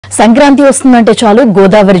సంక్రాంతి వస్తుందంటే చాలు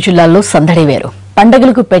గోదావరి జిల్లాల్లో సందడి వేరు.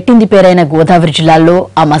 పండగలకు పెట్టింది పేరైన గోదావరి జిల్లాల్లో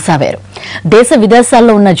ఆ మజా వేరు. దేశ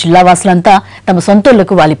విదేశాల్లో ఉన్న జిల్లావాసులంతా తమ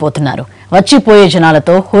సొంతూళ్లకు వాలిపోతున్నారు. వచ్చిపోయే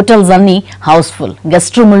జనాలతో హోటల్స్ అన్ని హౌస్ఫుల్,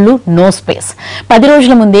 గెస్ట్ రూములు నో స్పేస్. 10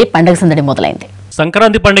 రోజుల ముందే పండగ సందడి మొదలైంది.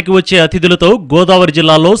 సంక్రాంతి పండగకి వచ్చే అతిథులతో గోదావరి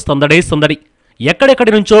జిల్లాలో సందడే సందడి.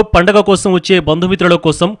 ఎక్కడెక్కడి నుంచో పండగ కోసం వచ్చే బంధుమిత్రుల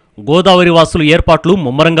కోసం గోదావరి వాసులు ఏర్పాట్లు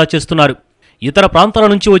ముమ్మరంగా చేస్తున్నారు. ఇతర ప్రాంతాల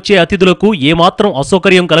నుంచి వచ్చే అతిథులకు ఏమాత్రం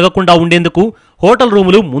అసౌకర్యం కలగకుండా ఉండేందుకు హోటల్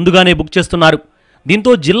రూములు ముందుగానే బుక్ చేస్తున్నారు.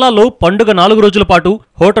 దీంతో జిల్లాలో పండుగ 4 రోజుల పాటు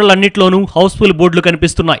హోటళ్లన్నింటిలోనూ హౌస్ఫుల్ బోర్డులు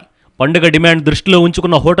కనిపిస్తున్నాయి. పండుగ డిమాండ్ దృష్టిలో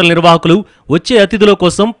ఉంచుకున్న హోటల్ నిర్వాహకులు వచ్చే అతిథుల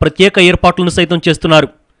కోసం ప్రత్యేక ఏర్పాట్లను సైతం చేస్తున్నారు.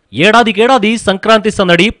 ఏడాదికేడాది సంక్రాంతి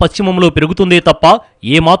సందడి పశ్చిమంలో పెరుగుతుందే తప్ప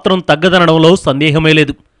ఏమాత్రం తగ్గదనడంలో సందేహమే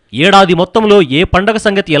లేదు. ఏడాది మొత్తంలో ఏ పండగ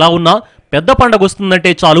సంగతి ఎలా ఉన్నా పెద్ద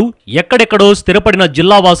పండగొస్తుందంటే చాలు ఎక్కడెక్కడో స్థిరపడిన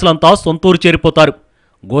జిల్లా వాసులంతా సొంతూరు చేరిపోతారు.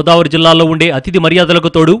 గోదావరి జిల్లాలో ఉండే అతిథి మర్యాదలకు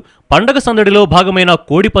తోడు పండగ సందడిలో భాగమైన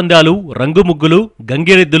కోడి పందాలు, రంగుముగ్గులు,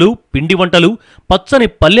 గంగిరెద్దులు, పిండి వంటలు, పచ్చని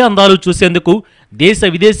పల్లె అందాలు చూసేందుకు దేశ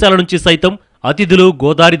విదేశాల నుంచి సైతం అతిథులు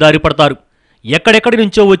గోదావరి దారి పడతారు. ఎక్కడెక్కడి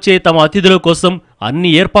నుంచో వచ్చే తమ అతిథుల కోసం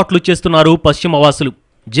అన్ని ఏర్పాట్లు చేస్తున్నారు పశ్చిమవాసులు.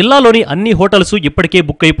 జిల్లాలోని అన్ని హోటల్స్ ఇప్పటికే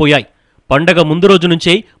బుక్ అయిపోయాయి. పండగ ముందు రోజు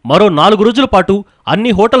నుంచే మరో 4 రోజుల పాటు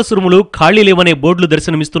అన్ని హోటల్స్ రూములు ఖాళీ లేవనే బోర్డులు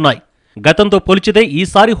దర్శనమిస్తున్నాయి. గతంతో పోల్చితే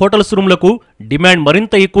ఈసారి హోటల్స్ రూములకు డిమాండ్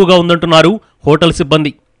మరింత ఎక్కువగా ఉందంటున్నారు హోటల్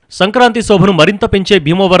సిబ్బంది. సంక్రాంతి శోభను మరింత పెంచే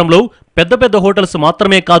భీమవరంలో పెద్ద పెద్ద హోటల్స్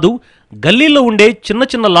మాత్రమే కాదు, గల్లీల్లో ఉండే చిన్న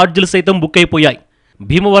చిన్న లాడ్జీలు సైతం బుక్ అయిపోయాయి.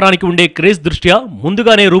 భీమవరానికి ఉండే క్రేజ్ దృష్ట్యా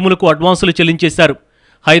ముందుగానే రూములకు అడ్వాన్సులు చెల్లించేశారు.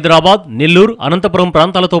 హైదరాబాద్, నెల్లూరు, అనంతపురం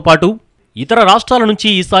ప్రాంతాలతో పాటు ఇతర రాష్ట్రాల నుంచి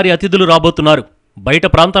ఈసారి అతిథులు రాబోతున్నారు. బయట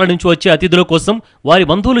ప్రాంతాల నుంచి వచ్చే అతిథుల కోసం వారి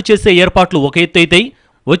బంధువులు చేసే ఏర్పాట్లు ఒక ఎత్తైతే,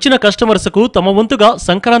 వచ్చిన కస్టమర్స్కు తమ వంతుగా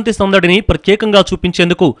సంక్రాంతి సందడిని ప్రత్యేకంగా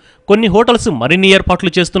చూపించేందుకు కొన్ని హోటల్స్ మరిన్ని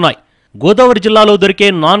ఏర్పాట్లు చేస్తున్నాయి. గోదావరి జిల్లాలో దొరికే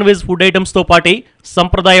నాన్ వెజ్ ఫుడ్ ఐటమ్స్తో పాటే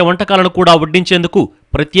సంప్రదాయ వంటకాలను కూడా వడ్డించేందుకు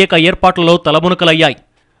ప్రత్యేక ఏర్పాట్లలో తలమునకలయ్యాయి.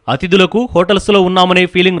 అతిథులకు హోటల్స్లో ఉన్నామనే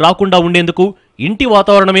ఫీలింగ్ రాకుండా ఉండేందుకు ఇంటి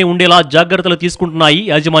వాతావరణమే ఉండేలా జాగ్రత్తలు తీసుకుంటున్నాయి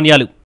యాజమాన్యాలు.